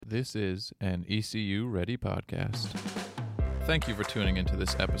This is an ECU Ready podcast. Thank you for tuning into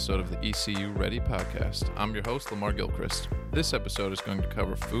this episode of the ECU Ready podcast. I'm your host, Lamar Gilchrist. This episode is going to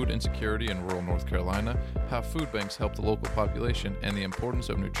cover food insecurity in rural North Carolina, how food banks help the local population, and the importance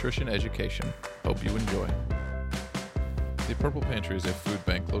of nutrition education. Hope you enjoy. The Purple Pantry is a food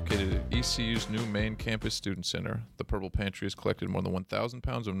bank located at ECU's new main campus student center. The Purple Pantry has collected more than 1,000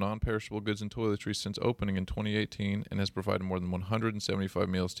 pounds of non-perishable goods and toiletries since opening in 2018 and has provided more than 175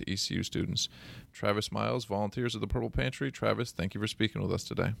 meals to ECU students. Travis Miles, volunteers at the Purple Pantry. Travis, thank you for speaking with us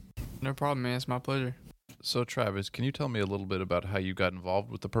today. No problem, man. It's my pleasure. So, Travis, can you tell me a little bit about how you got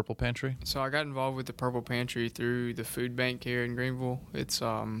involved with the Purple Pantry? So I got involved with the Purple Pantry through the food bank here in Greenville. It's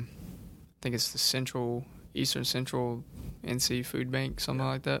I think it's the Eastern Central NC Food Bank, something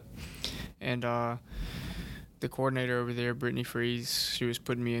like that. And the coordinator over there, Brittany Freeze, she was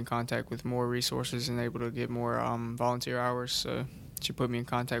putting me in contact with more resources and able to get more volunteer hours. So she put me in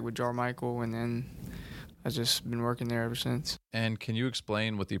contact with Jar Michael, and then I've just been working there ever since. And can you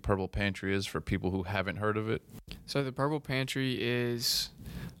explain what the Purple Pantry is for people who haven't heard of it? So the Purple Pantry is,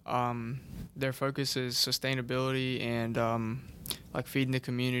 their focus is sustainability and like feeding the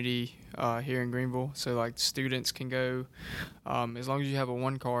community here in Greenville. So like students can go, as long as you have a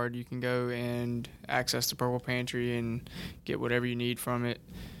one card, you can go and access the Purple Pantry and get whatever you need from it.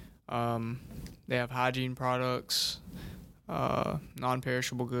 They have hygiene products,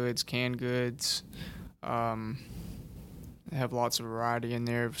 non-perishable goods, canned goods. They have lots of variety in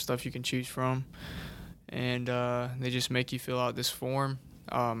there of stuff you can choose from. And they just make you fill out this form.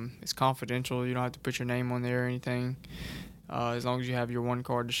 It's confidential. You don't have to put your name on there or anything. As long as you have your one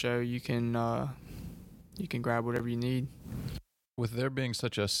card to show, you can grab whatever you need. With there being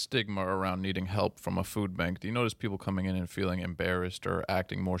such a stigma around needing help from a food bank, do you notice people coming in and feeling embarrassed or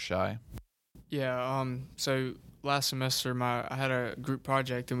acting more shy? Yeah, so last semester I had a group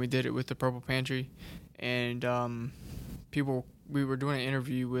project and we did it with the Purple Pantry, and we were doing an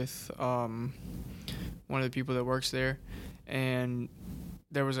interview with one of the people that works there, and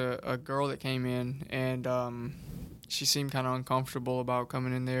there was a girl that came in, and she seemed kind of uncomfortable about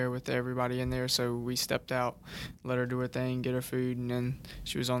coming in there with everybody in there, so we stepped out, let her do her thing, get her food, and then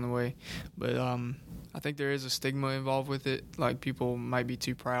she was on the way. But I think there is a stigma involved with it. Like, people might be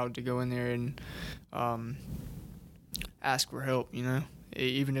too proud to go in there and ask for help,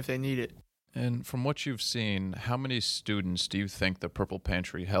 even if they need it. And from what you've seen, how many students do you think the Purple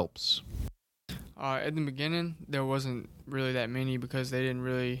Pantry helps? At the beginning, there wasn't really that many because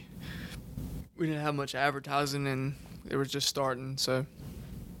we didn't have much advertising and it was just starting. So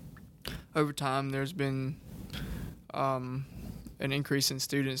over time, there's been an increase in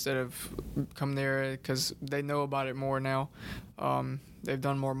students that have come there because they know about it more now. They've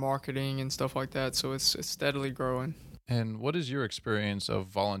done more marketing and stuff like that, so it's steadily growing. And what is your experience of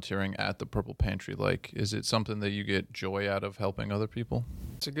volunteering at the Purple Pantry like? Is it something that you get joy out of, helping other people?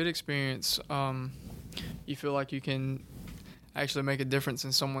 It's a good experience. You feel like you can actually make a difference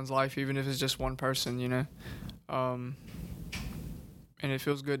in someone's life, even if it's just one person, and it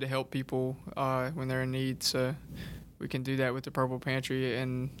feels good to help people when they're in need. So we can do that with the Purple Pantry,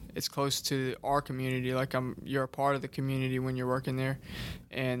 and it's close to our community. Like, you're a part of the community when you're working there,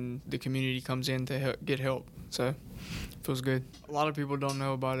 and the community comes in to get help. So it feels good. A lot of people don't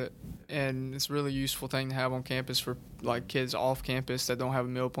know about it, and it's a really useful thing to have on campus for like kids off campus that don't have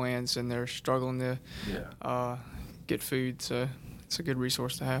meal plans and they're struggling to get food. So it's a good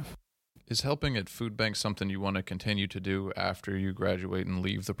resource to have. Is helping at food banks something you want to continue to do after you graduate and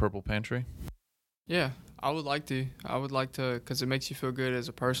leave the Purple Pantry? Yeah, I would like to because it makes you feel good as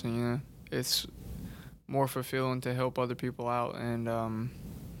a person. It's more fulfilling to help other people out and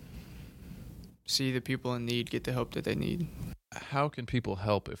see the people in need get the help that they need. How can people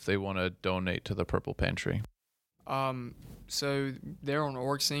help if they want to donate to the Purple Pantry? So they're on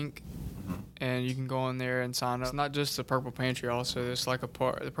OrgSync, and you can go on there and sign up. It's not just the Purple Pantry. Also, there's like the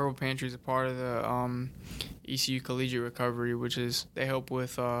Purple Pantry is a part of the ECU Collegiate Recovery, which is they help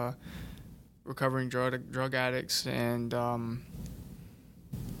with recovering drug addicts and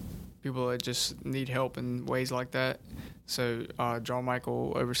people that just need help in ways like that. So Jar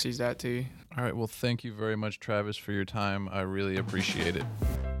Michael oversees that too. All right. Well, thank you very much, Travis, for your time. I really appreciate it.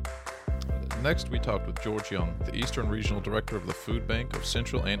 Next, we talked with George Young, the Eastern Regional Director of the Food Bank of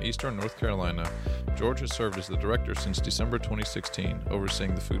Central and Eastern North Carolina. George has served as the director since December 2016,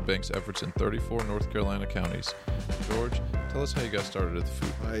 overseeing the food bank's efforts in 34 North Carolina counties. George, Tell us how you got started at the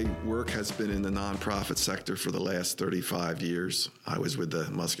food. My work has been in the nonprofit sector for the last 35 years. I was with the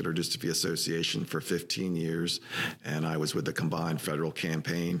Muscular Dystrophy Association for 15 years, and I was with the Combined Federal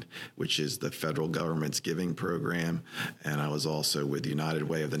Campaign, which is the federal government's giving program, and I was also with United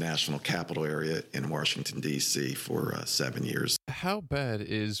Way of the National Capital Area in Washington, D.C. for 7 years. How bad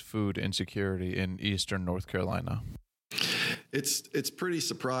is food insecurity in eastern North Carolina? It's pretty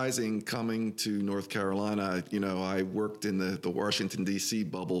surprising coming to North Carolina. You know, I worked in the Washington, D.C.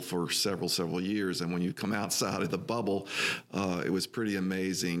 bubble for several years, and when you come outside of the bubble, it was pretty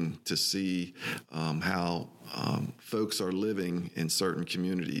amazing to see how folks are living in certain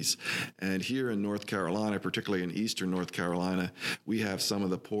communities. And here in North Carolina, particularly in eastern North Carolina, we have some of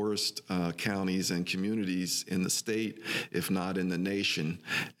the poorest counties and communities in the state, if not in the nation.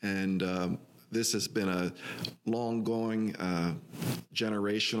 And this has been a long-going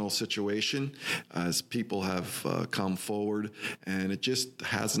generational situation as people have come forward, and it just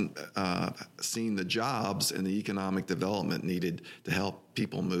hasn't seen the jobs and the economic development needed to help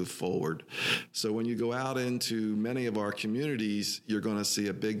people move forward. So when you go out into many of our communities, you're going to see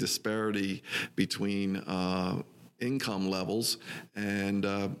a big disparity between income levels,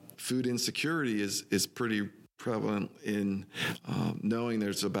 and food insecurity is pretty prevalent in knowing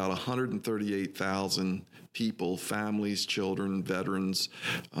there's about 138,000 people, families, children, veterans,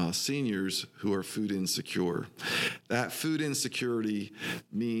 seniors who are food insecure. That food insecurity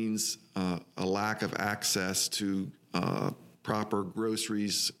means a lack of access to proper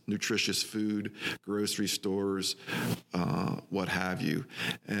groceries, nutritious food, grocery stores, what have you.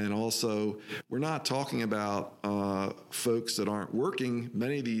 And also, we're not talking about folks that aren't working.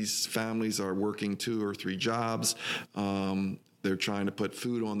 Many of these families are working 2 or 3 jobs. They're trying to put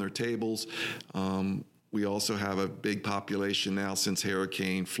food on their tables. We also have a big population now since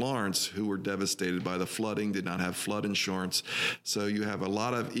Hurricane Florence who were devastated by the flooding, did not have flood insurance. So you have a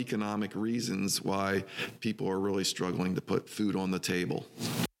lot of economic reasons why people are really struggling to put food on the table.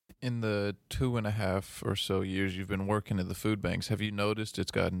 In the 2.5 or so years you've been working at the food banks, have you noticed it's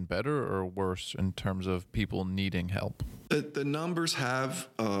gotten better or worse in terms of people needing help? The numbers have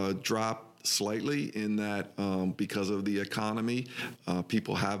dropped slightly in that because of the economy,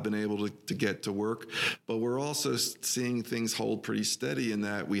 people have been able to get to work. But we're also seeing things hold pretty steady in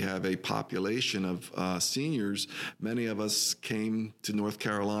that we have a population of seniors. Many of us came to North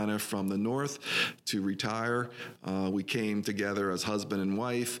Carolina from the north to retire. We came together as husband and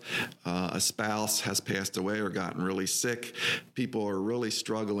wife. A spouse has passed away or gotten really sick. People are really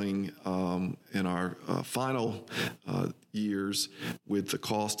struggling in our final years with the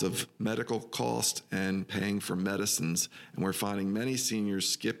cost of medical cost and paying for medicines. And we're finding many seniors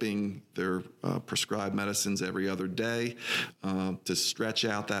skipping their prescribed medicines every other day to stretch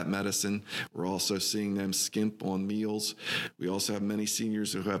out that medicine. We're also seeing them skimp on meals. We also have many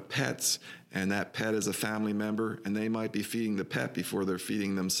seniors who have pets, and that pet is a family member, and they might be feeding the pet before they're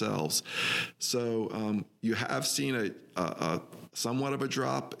feeding themselves. So you have seen a somewhat of a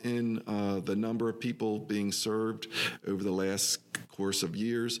drop in the number of people being served over the last course of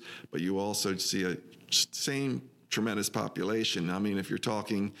years, but you also see a same tremendous population. I mean, if you're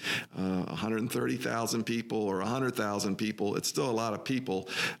talking 130,000 people or 100,000 people, it's still a lot of people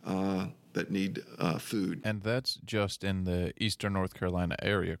that need food. And that's just in the eastern North Carolina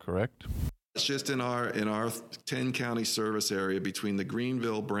area, correct? It's just in our 10-county service area between the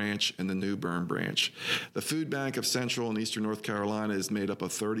Greenville branch and the New Bern branch. The Food Bank of Central and Eastern North Carolina is made up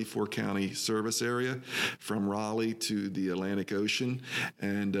of 34-county service area from Raleigh to the Atlantic Ocean,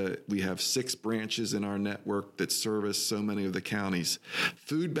 and we have 6 branches in our network that service so many of the counties.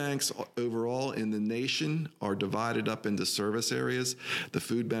 Food banks overall in the nation are divided up into service areas. The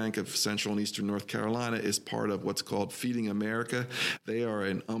Food Bank of Central and Eastern North Carolina is part of what's called Feeding America. They are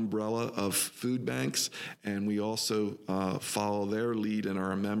an umbrella of food banks, and we also follow their lead and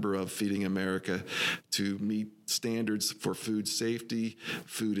are a member of Feeding America to meet standards for food safety,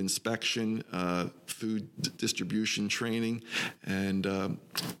 food inspection, food distribution training. And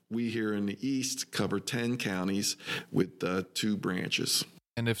we here in the East cover 10 counties with 2 branches.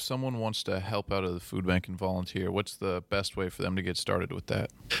 And if someone wants to help out of the food bank and volunteer, what's the best way for them to get started with that?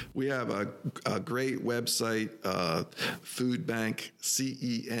 We have a great website,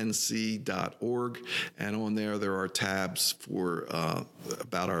 foodbankcenc.org, and on there are tabs for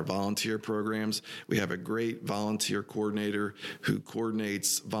about our volunteer programs. We have a great volunteer coordinator who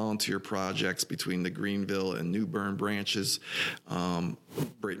coordinates volunteer projects between the Greenville and New Bern branches.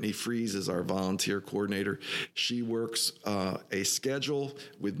 Brittany Fries is our volunteer coordinator. She works a schedule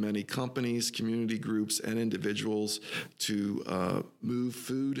with many companies, community groups, and individuals to move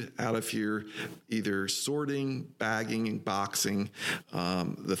food out of here, either sorting, bagging, and boxing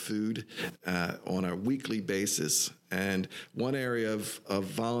the food on a weekly basis. And one area of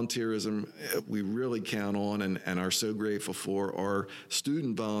volunteerism we really count on and are so grateful for are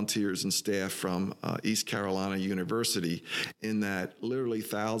student volunteers and staff from East Carolina University, in that literally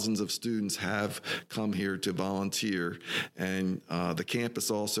thousands of students have come here to volunteer. And the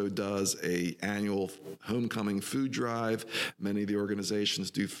campus also does an annual homecoming food drive. Many of the organizations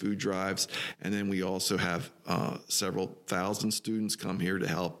do food drives. And then we also have several thousand students come here to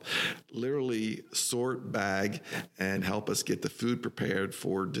help literally sort, bag, and help us get the food prepared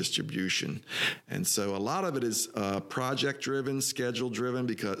for distribution. And so a lot of it is project-driven, schedule-driven,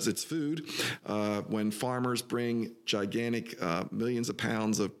 because it's food. When farmers bring gigantic millions of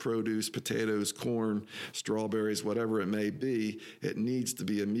pounds of produce, potatoes, corn, strawberries, whatever it may be, it needs to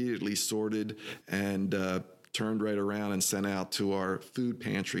be immediately sorted and turned right around and sent out to our food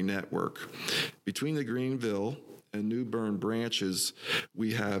pantry network. Between the Greenville and New Bern branches,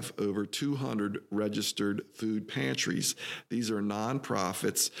 we have over 200 registered food pantries. These are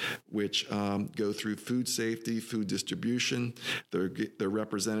nonprofits which go through food safety, food distribution. Their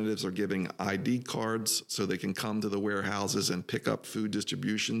representatives are giving ID cards so they can come to the warehouses and pick up food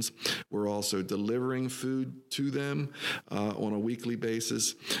distributions. We're also delivering food to them on a weekly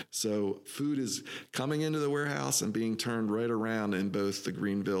basis. So food is coming into the warehouse and being turned right around in both the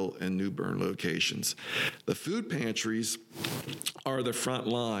Greenville and New Bern locations. The food pantries are the front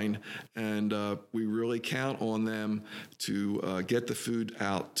line, and we really count on them to get the food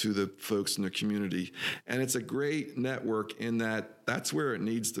out to the folks in the community. And it's a great network in that that's where it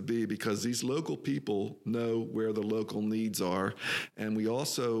needs to be, because these local people know where the local needs are. And we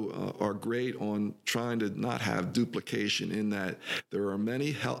also are great on trying to not have duplication, in that there are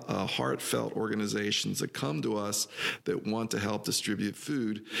many heartfelt organizations that come to us that want to help distribute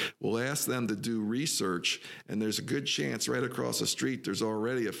food. We'll ask them to do research, and there's a good chance right across the street there's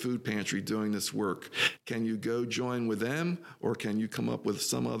already a food pantry doing this work. Can you go join with them, or can you come up with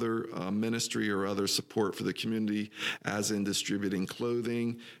some other ministry or other support for the community, as in distributing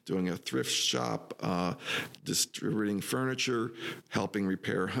clothing, doing a thrift shop, distributing furniture, helping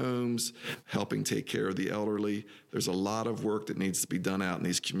repair homes, helping take care of the elderly? There's a lot of work that needs to be done out in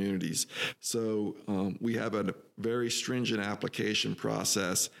these communities. So we have a very stringent application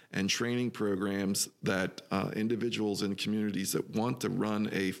process and training programs that individuals in communities that want to run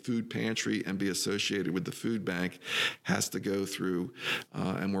a food pantry and be associated with the food bank has to go through.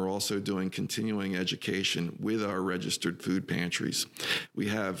 And we're also doing continuing education with our registered food pantries. We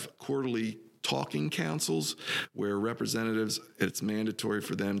have quarterly talking councils where representatives, it's mandatory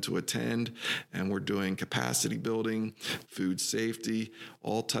for them to attend, and we're doing capacity building, food safety,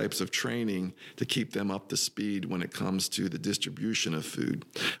 all types of training to keep them up to speed when it comes to the distribution of food.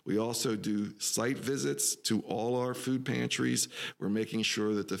 We also do site visits to all our food pantries. We're making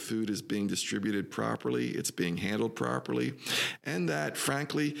sure that the food is being distributed properly, it's being handled properly, and that,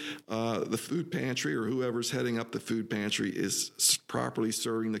 frankly, the food pantry or whoever's heading up the food pantry is properly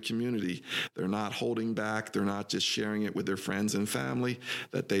serving the community. They're not holding back. They're not just sharing it with their friends and family,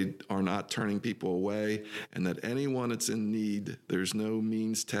 that they are not turning people away, and that anyone that's in need, there's no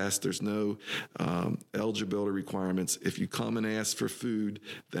means test, there's no eligibility requirements. If you come and ask for food,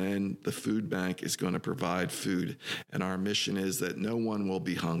 then the food bank is going to provide food. And our mission is that no one will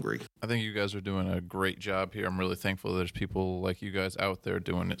be hungry. I think you guys are doing a great job here. I'm really thankful there's people like you guys out there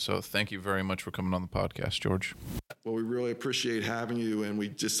doing it. So thank you very much for coming on the podcast, George. Well, we really appreciate having you, and we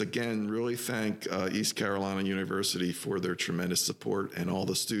just, again, really thank East Carolina University for their tremendous support and all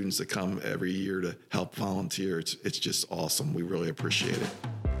the students that come every year to help volunteer. It's just awesome. We really appreciate it.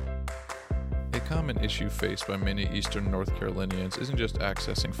 A common issue faced by many Eastern North Carolinians isn't just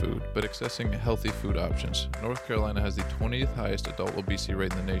accessing food, but accessing healthy food options. North Carolina has the 20th highest adult obesity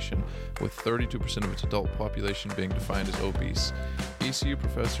rate in the nation, with 32% of its adult population being defined as obese. ECU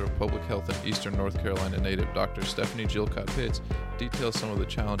Professor of Public Health and Eastern North Carolina native Dr. Stephanie Jillcott-Pitts details some of the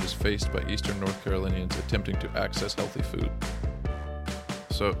challenges faced by Eastern North Carolinians attempting to access healthy food.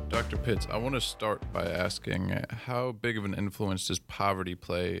 So, Dr. Pitts, I want to start by asking, how big of an influence does poverty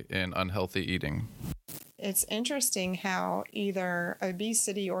play in unhealthy eating? It's interesting how either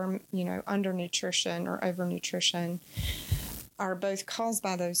obesity or, undernutrition or overnutrition are both caused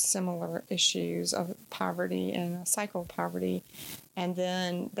by those similar issues of poverty and a cycle of poverty, and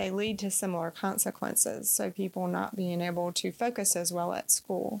then they lead to similar consequences. So people not being able to focus as well at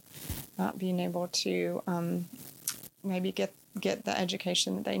school, not being able to maybe get get the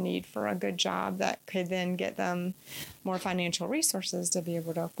education that they need for a good job that could then get them more financial resources to be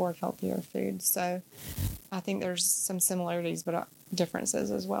able to afford healthier food. So I think there's some similarities but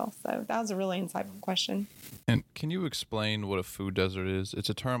differences as well. So that was a really insightful question. And can you explain what a food desert is? It's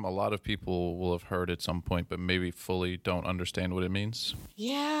a term a lot of people will have heard at some point, but maybe fully don't understand what it means.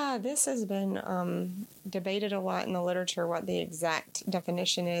 Yeah, this has been debated a lot in the literature, what the exact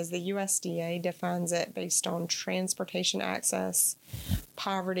definition is. The USDA defines it based on transportation access,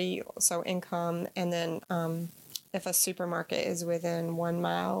 poverty, so income, and then if a supermarket is within 1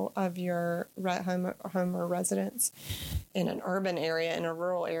 mile of your home or residence. In an urban area, in a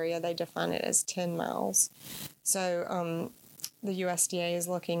rural area, they define it as 10 miles. So the USDA is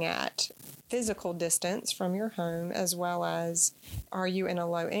looking at physical distance from your home, as well as are you in a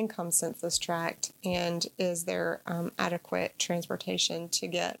low-income census tract, and is there adequate transportation to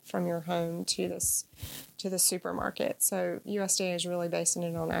get from your home to the supermarket. So USDA is really basing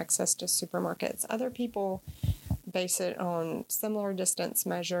it on access to supermarkets. Other people base it on similar distance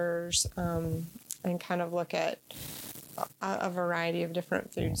measures and kind of look at a variety of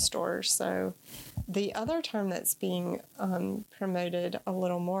different food stores. So the other term that's being promoted a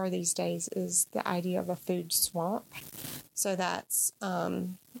little more these days is the idea of a food swamp. So that's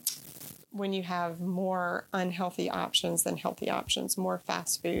when you have more unhealthy options than healthy options, more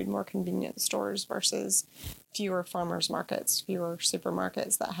fast food, more convenience stores versus fewer farmers markets, fewer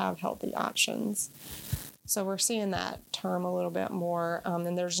supermarkets that have healthy options. So we're seeing that term a little bit more,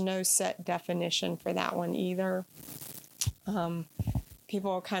 and there's no set definition for that one either.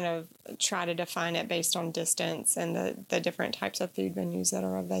 People kind of try to define it based on distance and the different types of food menus that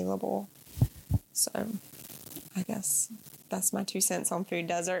are available. So I guess that's my 2 cents on food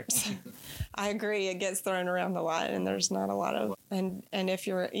deserts. I agree, it gets thrown around a lot, and there's not a lot of, and if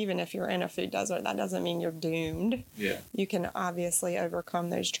you're in a food desert, that doesn't mean you're doomed. Yeah. You can obviously overcome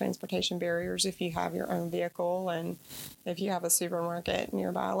those transportation barriers if you have your own vehicle and if you have a supermarket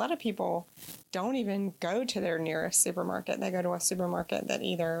nearby. A lot of people don't even go to their nearest supermarket. They go to a supermarket that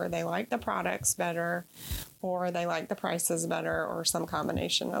either they like the products better or they like the prices better or some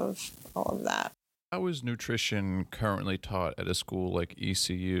combination of all of that. How is nutrition currently taught at a school like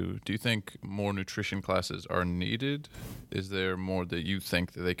ECU? Do you think more nutrition classes are needed? Is there more that you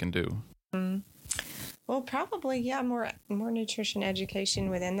think that they can do? Well, probably, yeah, more nutrition education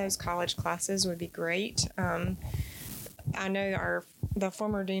within those college classes would be great. I know the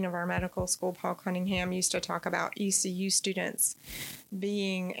former dean of our medical school, Paul Cunningham, used to talk about ECU students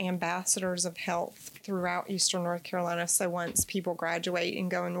being ambassadors of health throughout Eastern North Carolina. So once people graduate and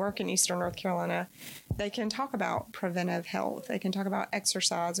go and work in Eastern North Carolina, they can talk about preventive health. They can talk about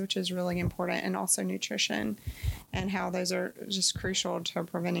exercise, which is really important, and also nutrition and how those are just crucial to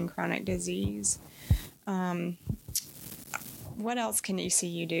preventing chronic disease. What else can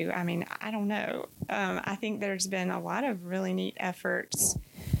ECU do? I mean, I don't know. I think there's been a lot of really neat efforts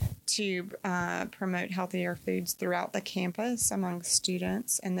to promote healthier foods throughout the campus among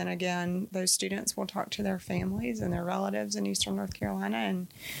students. And then again, those students will talk to their families and their relatives in Eastern North Carolina and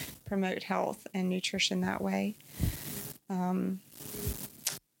promote health and nutrition that way.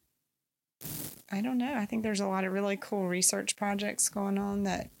 I don't know. I think there's a lot of really cool research projects going on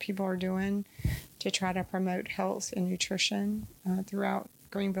that people are doing to try to promote health and nutrition throughout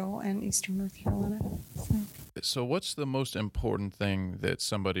Greenville and Eastern North Carolina. So what's the most important thing that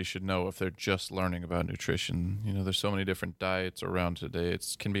somebody should know if they're just learning about nutrition? You know, there's so many different diets around today.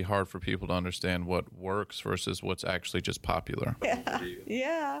 It can be hard for people to understand what works versus what's actually just popular.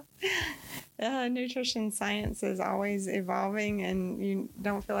 Yeah. Nutrition science is always evolving, and you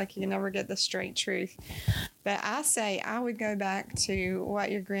don't feel like you can ever get the straight truth. But I say I would go back to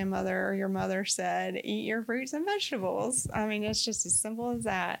what your grandmother or your mother said, eat your fruits and vegetables. I mean, it's just as simple as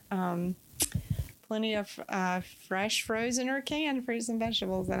that. Plenty of fresh, frozen, or canned fruits and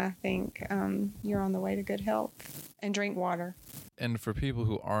vegetables, and I think you're on the way to good health. And drink water. And for people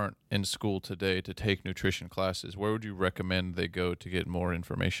who aren't in school today to take nutrition classes, where would you recommend they go to get more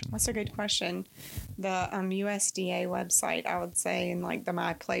information? That's a good question. The USDA website, I would say, and like the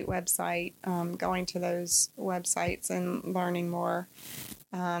MyPlate website, going to those websites and learning more.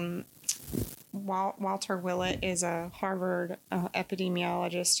 Walter Willett is a Harvard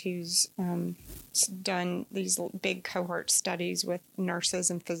epidemiologist who's done these big cohort studies with nurses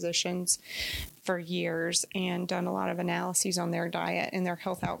and physicians for years and done a lot of analyses on their diet and their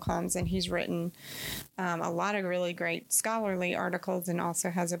health outcomes. And he's written a lot of really great scholarly articles and also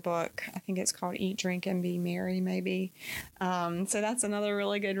has a book. I think it's called Eat, Drink, and Be Merry, maybe. So that's another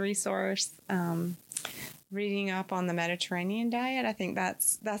really good resource. reading up on the Mediterranean diet. I think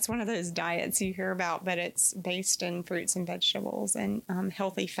that's one of those diets you hear about, but it's based in fruits and vegetables and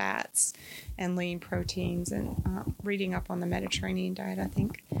healthy fats and lean proteins. And reading up on the Mediterranean diet, I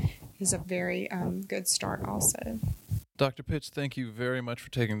think, is a very good start also. Dr. Pitts, thank you very much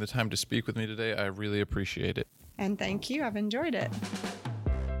for taking the time to speak with me today. I really appreciate it. And thank you. I've enjoyed it.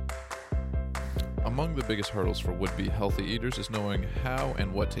 Among the biggest hurdles for would-be healthy eaters is knowing how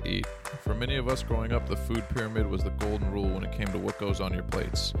and what to eat. For many of us growing up, the food pyramid was the golden rule when it came to what goes on your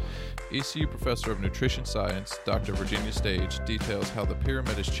plates. ECU Professor of Nutrition Science, Dr. Virginia Stage, details how the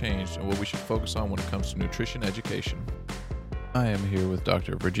pyramid has changed and what we should focus on when it comes to nutrition education. I am here with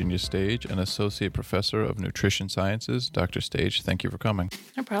Dr. Virginia Stage, an Associate Professor of Nutrition Sciences. Dr. Stage, thank you for coming.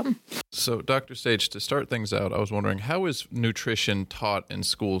 No problem. So, Dr. Stage, to start things out, I was wondering, how is nutrition taught in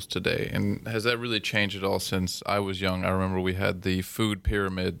schools today? And has that really changed at all since I was young? I remember we had the food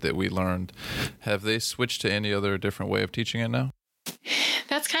pyramid that we learned. Have they switched to any other different way of teaching it now?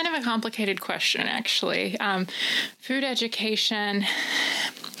 That's kind of a complicated question, actually. Food education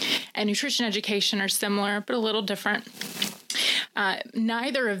and nutrition education are similar, but a little different.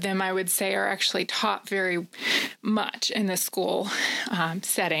 Neither of them, I would say, are actually taught very much in the school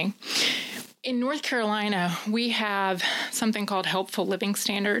setting. In North Carolina, we have something called Helpful Living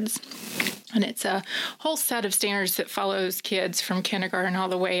Standards, and it's a whole set of standards that follows kids from kindergarten all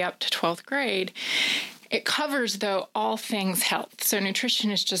the way up to 12th grade. It covers, though, all things health. So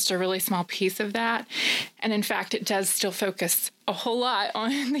nutrition is just a really small piece of that. And in fact, it does still focus a whole lot on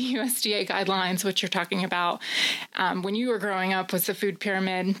the USDA guidelines, which you're talking about. When you were growing up was the food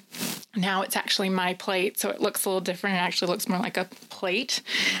pyramid. Now it's actually My Plate, so it looks a little different. It actually looks more like a plate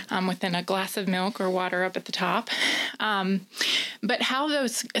within a glass of milk or water up at the top. But how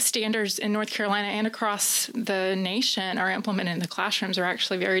those standards in North Carolina and across the nation are implemented in the classrooms are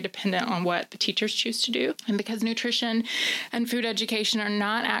actually very dependent on what the teachers choose to do. And because nutrition and food education are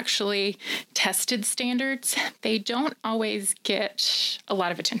not actually tested standards, they don't always get a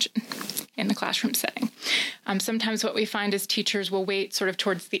lot of attention in the classroom setting. Sometimes what we find is teachers will wait sort of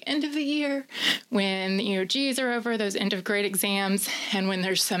towards the end of the year when the EOGs are over, those end of grade exams, and when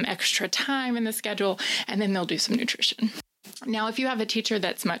there's some extra time in the schedule, and then they'll do some nutrition. Now, if you have a teacher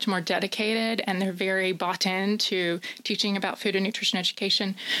that's much more dedicated and they're very bought into teaching about food and nutrition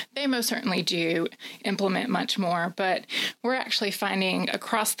education, they most certainly do implement much more. But we're actually finding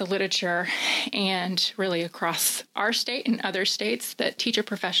across the literature and really across our state and other states that teacher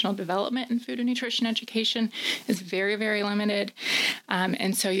professional development in food and nutrition education is very, very limited.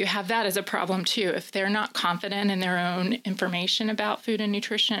 And so you have that as a problem, too. If they're not confident in their own information about food and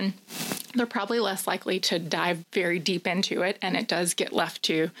nutrition, they're probably less likely to dive very deep into it, and it does get left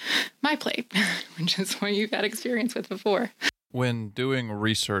to My Plate, which is what you've had experience with before. When doing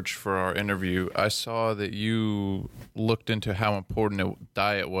research for our interview, I saw that you looked into how important a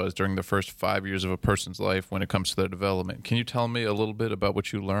diet was during the first 5 years of a person's life when it comes to their development. Can you tell me a little bit about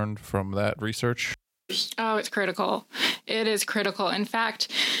what you learned from that research? Oh, it's critical. It is critical. In fact,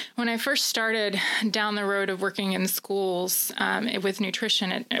 when I first started down the road of working in schools with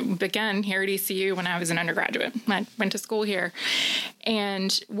nutrition, it began here at ECU when I was an undergraduate. I went to school here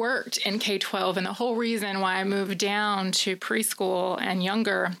and worked in K-12. And the whole reason why I moved down to preschool and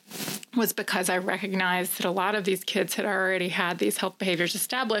younger was because I recognized that a lot of these kids had already had these health behaviors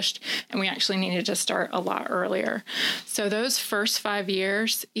established, and we actually needed to start a lot earlier. So those first 5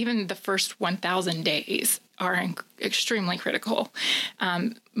 years, even the first 1,000 days, are extremely critical.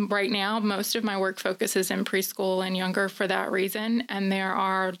 Right now, most of my work focuses in preschool and younger for that reason, and there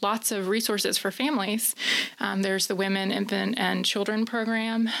are lots of resources for families. There's the Women, Infant, and Children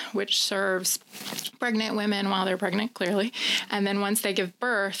program, which serves pregnant women while they're pregnant, clearly, and then once they give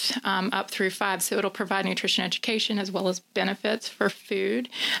birth, up through 5. So it'll provide nutrition education as well as benefits for food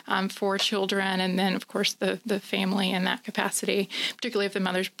for children, and then, of course, the family in that capacity, particularly if the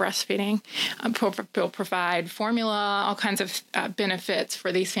mother's breastfeeding. Will provide formula, all kinds of benefits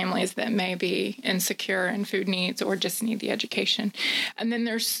for these families that may be insecure in food needs or just need the education. And then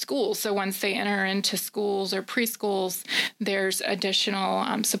there's schools. So once they enter into schools or preschools, there's additional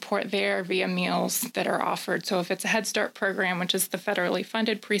support there via meals that are offered. So if it's a Head Start program, which is the federally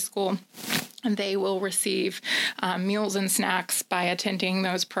funded preschool, they will receive meals and snacks by attending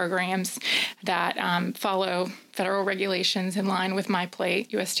those programs that follow federal regulations in line with My Plate,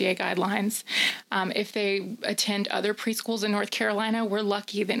 USDA guidelines. If they attend other preschools in North Carolina, we're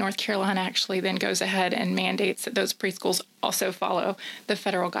lucky that North Carolina actually then goes ahead and mandates that those preschools also follow the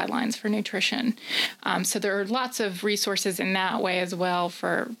federal guidelines for nutrition. So there are lots of resources in that way as well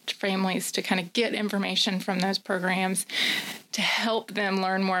for families to kind of get information from those programs. to help them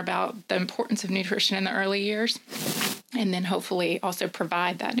learn more about the importance of nutrition in the early years. And then hopefully also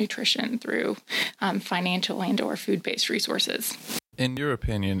provide that nutrition through financial and or food-based resources. In your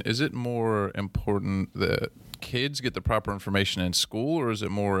opinion, is it more important that kids get the proper information in school, or is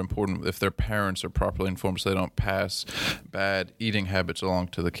it more important if their parents are properly informed so they don't pass bad eating habits along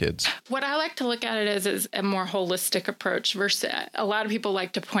to the kids? What I like to look at it is a more holistic approach versus a lot of people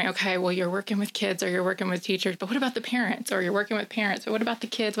like to point, okay, well, you're working with kids or you're working with teachers, but what about the parents? Or you're working with parents, but what about the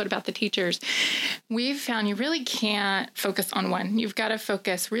kids? What about the teachers? We've found you really can't focus on one. You've got to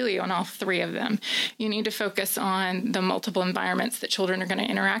focus really on all three of them. You need to focus on the multiple environments that children are going to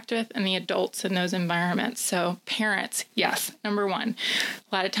interact with and the adults in those environments. So parents, yes, number one.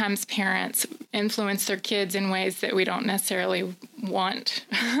 A lot of times parents influence their kids in ways that we don't necessarily want,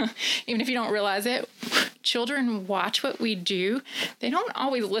 even if you don't realize it. Children watch what we do. They don't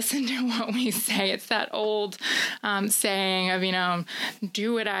always listen to what we say. It's that old saying of,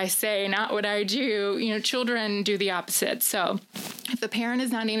 do what I say, not what I do. Children do the opposite. So if the parent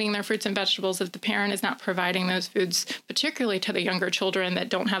is not eating their fruits and vegetables, if the parent is not providing those foods, particularly to the younger children that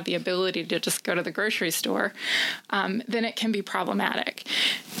don't have the ability to just go to the grocery store, then it can be problematic.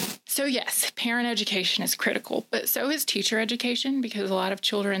 So yes, parent education is critical, but so is teacher education, because a lot of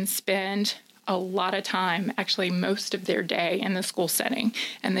children spend a lot of time, actually most of their day, in the school setting.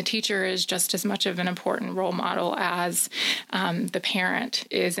 And the teacher is just as much of an important role model as the parent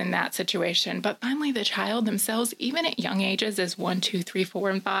is in that situation. But finally, the child themselves, even at young ages as 1, 2, 3, 4,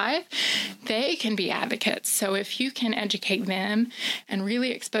 and 5, they can be advocates. So if you can educate them and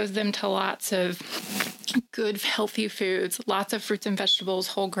really expose them to lots of good, healthy foods, lots of fruits and vegetables,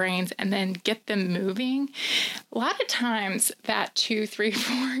 whole grains, and then get them moving, a lot of times that 2, 3,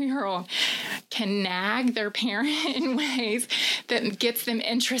 4-year-old can nag their parent in ways that gets them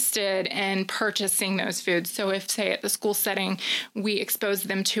interested in purchasing those foods. So if, say, at the school setting, we expose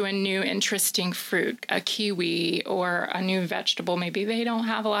them to a new interesting fruit, a kiwi or a new vegetable, maybe they don't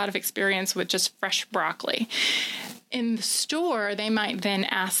have a lot of experience with just fresh broccoli. In the store, they might then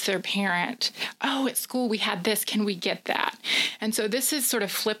ask their parent, oh, at school we had this, can we get that? And so this is sort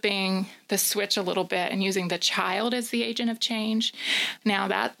of flipping the switch a little bit and using the child as the agent of change. Now,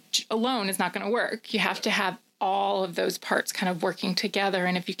 that alone is not going to work. You have to have all of those parts kind of working together.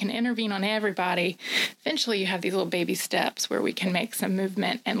 And if you can intervene on everybody, eventually you have these little baby steps where we can make some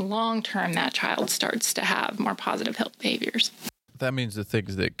movement. And long term, that child starts to have more positive health behaviors. That means the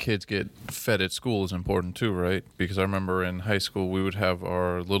things that kids get fed at school is important too, right? Because I remember in high school, we would have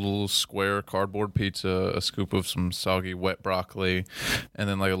our little square cardboard pizza, a scoop of some soggy wet broccoli, and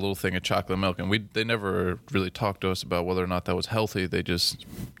then like a little thing of chocolate milk. And they never really talked to us about whether or not that was healthy. They just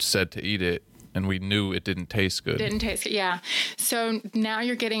said to eat it. And we knew it didn't taste good. Didn't taste good, yeah. So now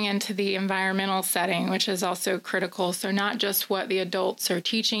you're getting into the environmental setting, which is also critical. So not just what the adults are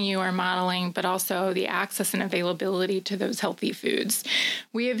teaching you or modeling, but also the access and availability to those healthy foods.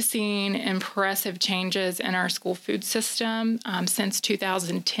 We have seen impressive changes in our school food system since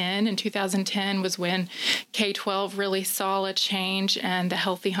 2010. And 2010 was when K-12 really saw a change in the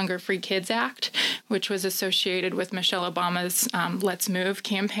Healthy Hunger-Free Kids Act, which was associated with Michelle Obama's Let's Move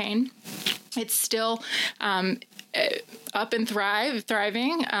campaign. It's still up and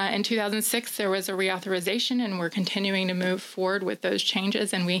thriving. In 2006, there was a reauthorization, and we're continuing to move forward with those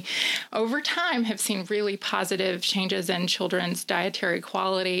changes. And we, over time, have seen really positive changes in children's dietary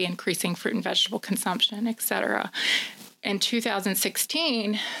quality, increasing fruit and vegetable consumption, et cetera. In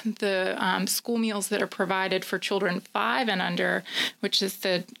 2016, the school meals that are provided for children 5 and under, which is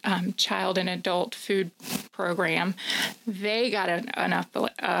the child and adult food program, they got enough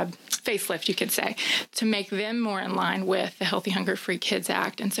facelift, you could say, to make them more in line with the Healthy Hunger-Free Kids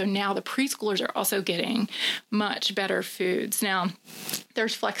Act. And so now the preschoolers are also getting much better foods. Now,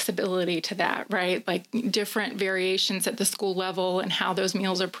 there's flexibility to that, right? Like different variations at the school level and how those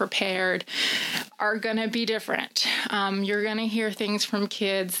meals are prepared are going to be different. You're going to hear things from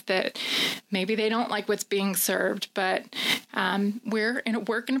kids that maybe they don't like what's being served, but we're in a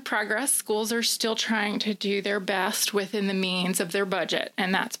work in progress. Schools are still trying to do their best within the means of their budget,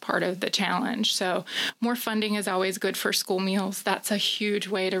 and that's part of the challenge. So more funding is always good for school meals. That's a huge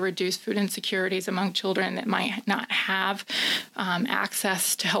way to reduce food insecurities among children that might not have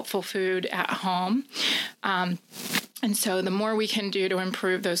access to helpful food at home. And so the more we can do to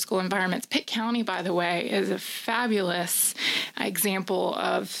improve those school environments. Pitt County, by the way, is a fabulous example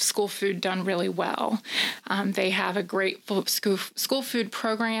of school food done really well. They have a great school food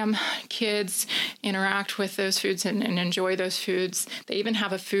program. Kids interact with those foods and enjoy those foods. They even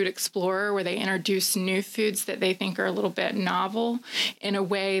have a food explorer where they introduce new foods that they think are a little bit novel in a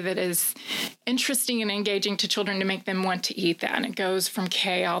way that is interesting and engaging to children to make them want to eat that. And it goes from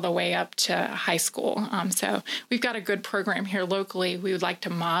K all the way up to high school. So we've got a good program here locally. We would like to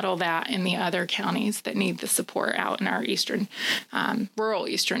model that in the other counties that need the support out in our rural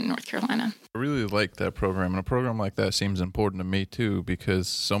eastern North Carolina. I really like that program, and a program like that seems important to me too, because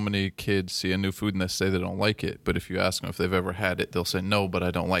so many kids see a new food and they say they don't like it, but if you ask them if they've ever had it, they'll say no, but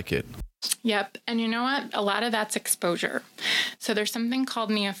I don't like it. Yep. And you know what? A lot of that's exposure. So there's something called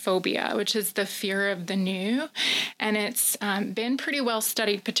neophobia, which is the fear of the new. And it's been pretty well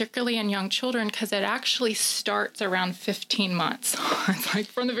studied, particularly in young children, because it actually starts around 15 months. It's like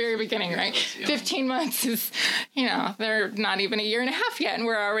from the very beginning, right? 15 months is, they're not even a year and a half yet, and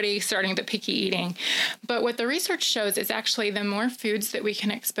we're already starting the picky eating. But what the research shows is actually the more foods that we can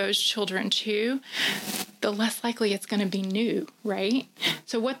expose children to, the less likely it's going to be new, right?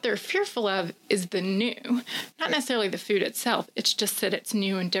 So what they're fearful of is the new, not necessarily the food itself. It's just that it's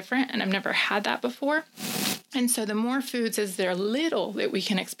new and different, and I've never had that before. And so the more foods as they're little that we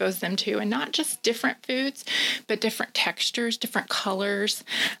can expose them to, and not just different foods, but different textures, different colors,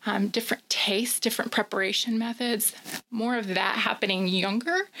 different tastes, different preparation methods, more of that happening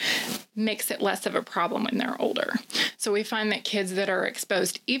younger makes it less of a problem when they're older. So we find that kids that are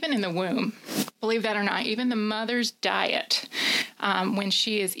exposed, even in the womb, believe that or not, even the mother's diet, when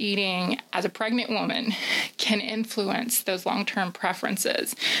she is eating as a pregnant woman, can influence those long-term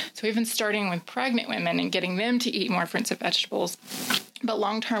preferences. So even starting with pregnant women and getting them to eat more fruits and vegetables, but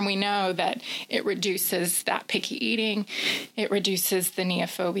long-term, we know that it reduces that picky eating. It reduces the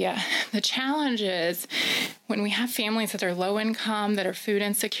neophobia. The challenge is when we have families that are low income, that are food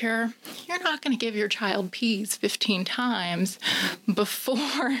insecure, you're not going to give your child peas 15 times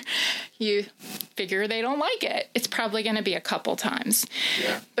before you figure they don't like it. It's probably going to be a couple times.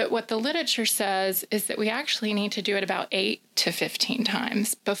 Yeah. But what the literature says is that we actually need to do it about 8 to 15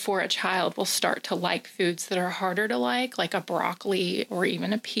 times before a child will start to like foods that are harder to like a broccoli or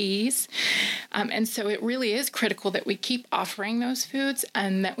even a peas. And so it really is critical that we keep offering those foods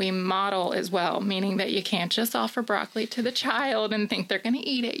and that we model as well, meaning that you can't just offer broccoli to the child and think they're going to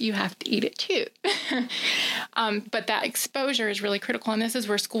eat it. You have to eat it too. But that exposure is really critical. And this is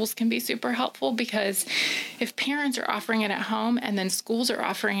where schools can be super helpful, because if parents are offering it at home and then schools are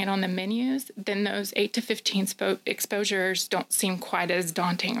offering it on the menus, then those 8 to 15 exposures don't seem quite as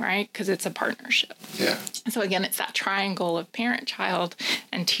daunting, right? Because it's a partnership. Yeah. So again, it's that triangle of parent, child,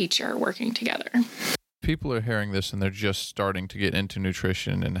 and teacher working together. People are hearing this and they're just starting to get into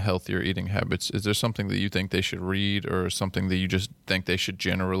nutrition and healthier eating habits. Is there something that you think they should read, or something that you just think they should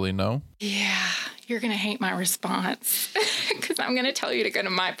generally know? Yeah, you're going to hate my response because I'm going to tell you to go to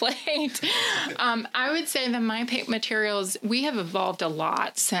MyPlate. I would say the MyPlate materials, we have evolved a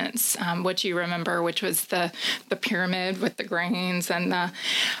lot since what you remember, which was the pyramid with the grains and the,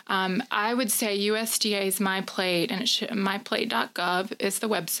 I would say USDA's MyPlate, and myplate.gov is the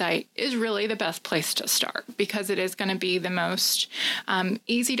website, is really the best place to start, because it is going to be the most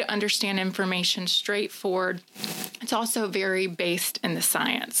easy to understand information, straightforward. It's also very based in the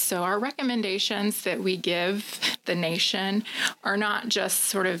science. So our recommendations that we give the nation are not just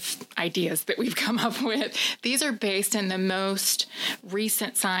sort of ideas that we've come up with. These are based in the most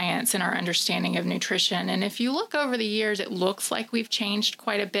recent science in our understanding of nutrition. And if you look over the years, it looks like we've changed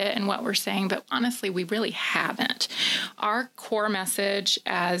quite a bit in what we're saying, but honestly, we really haven't. Our core message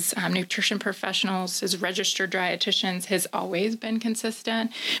as nutrition professionals, as registered dietitians, has always been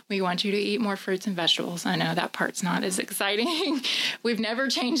consistent. We want you to eat more fruits and vegetables. I know that part's not as exciting. We've never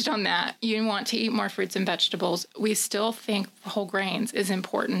changed on that. You want to eat more fruits and vegetables. We still think whole grains is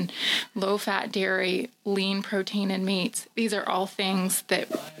important. Low-fat dairy, lean protein and meats. These are all things that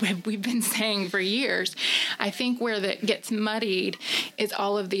we've been saying for years. I think where that gets muddied is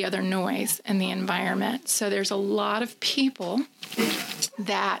all of the other noise in the environment. So there's a lot of people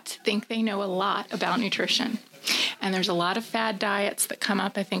that think they know a lot about nutrition. And there's a lot of fad diets that come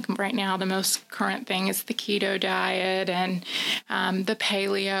up. I think right now the most current thing is the keto diet and the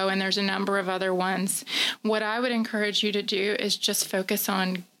paleo, and there's a number of other ones. What I would encourage you to do is just focus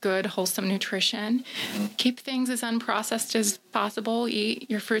on good, wholesome nutrition. Keep things as unprocessed as possible. Eat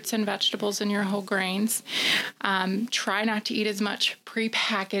your fruits and vegetables and your whole grains. Try not to eat as much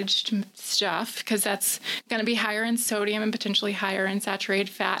prepackaged stuff, because that's going to be higher in sodium and potentially higher in saturated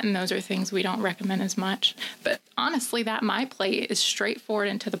fat, and those are things we don't recommend as much. But honestly, that MyPlate is straightforward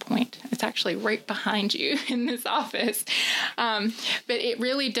and to the point. It's actually right behind you in this office. But it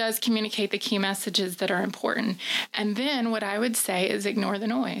really does communicate the key messages that are important. And then what I would say is ignore the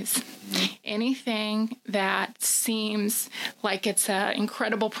noise. Anything that seems like it's an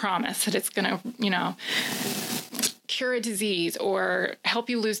incredible promise that it's going to, cure a disease or help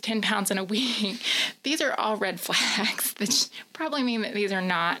you lose 10 pounds in a week, these are all red flags that probably mean that these are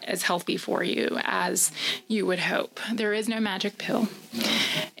not as healthy for you as you would hope. There is no magic pill.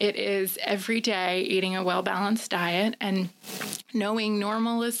 It is every day eating a well-balanced diet and knowing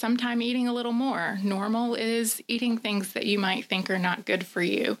normal is sometime eating a little more. Normal is eating things that you might think are not good for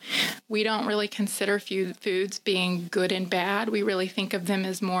you. We don't really consider foods being good and bad. We really think of them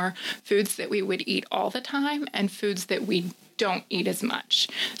as more foods that we would eat all the time and foods that we don't eat as much.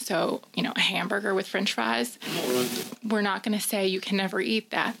 So, a hamburger with French fries, we're not going to say you can never eat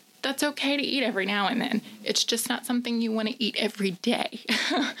that. That's okay to eat every now and then. It's just not something you want to eat every day.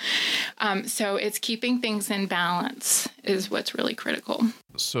 So it's keeping things in balance is what's really critical.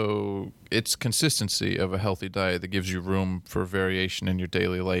 So it's consistency of a healthy diet that gives you room for variation in your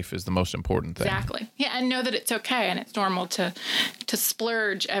daily life is the most important thing. Exactly. Yeah, and know that it's okay and it's normal to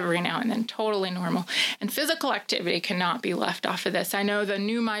splurge every now and then. Totally normal. And physical activity cannot be left off of this. I know the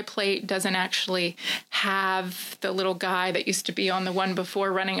new My Plate doesn't actually have the little guy that used to be on the one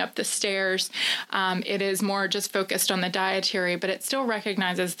before running up the stairs. It is more just focused on the dietary, but it still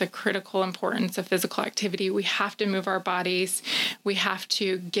recognizes the critical importance of physical activity. We have to move our bodies. We have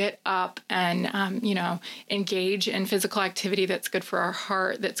to get up and, engage in physical activity that's good for our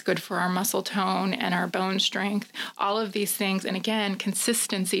heart, that's good for our muscle tone and our bone strength, all of these things. And again,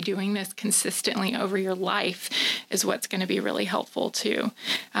 consistency, doing this consistently over your life is what's going to be really helpful to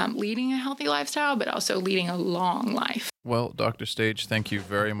leading a healthy lifestyle, but also leading a long life. Well, Dr. Stage, thank you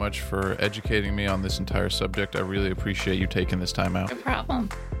very much for educating me on this entire subject. I really appreciate you taking this time out. No problem.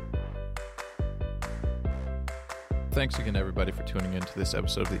 Thanks again, everybody, for tuning in to this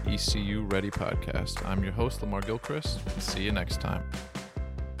episode of the ECU Ready podcast. I'm your host, Lamar Gilchrist. See you next time.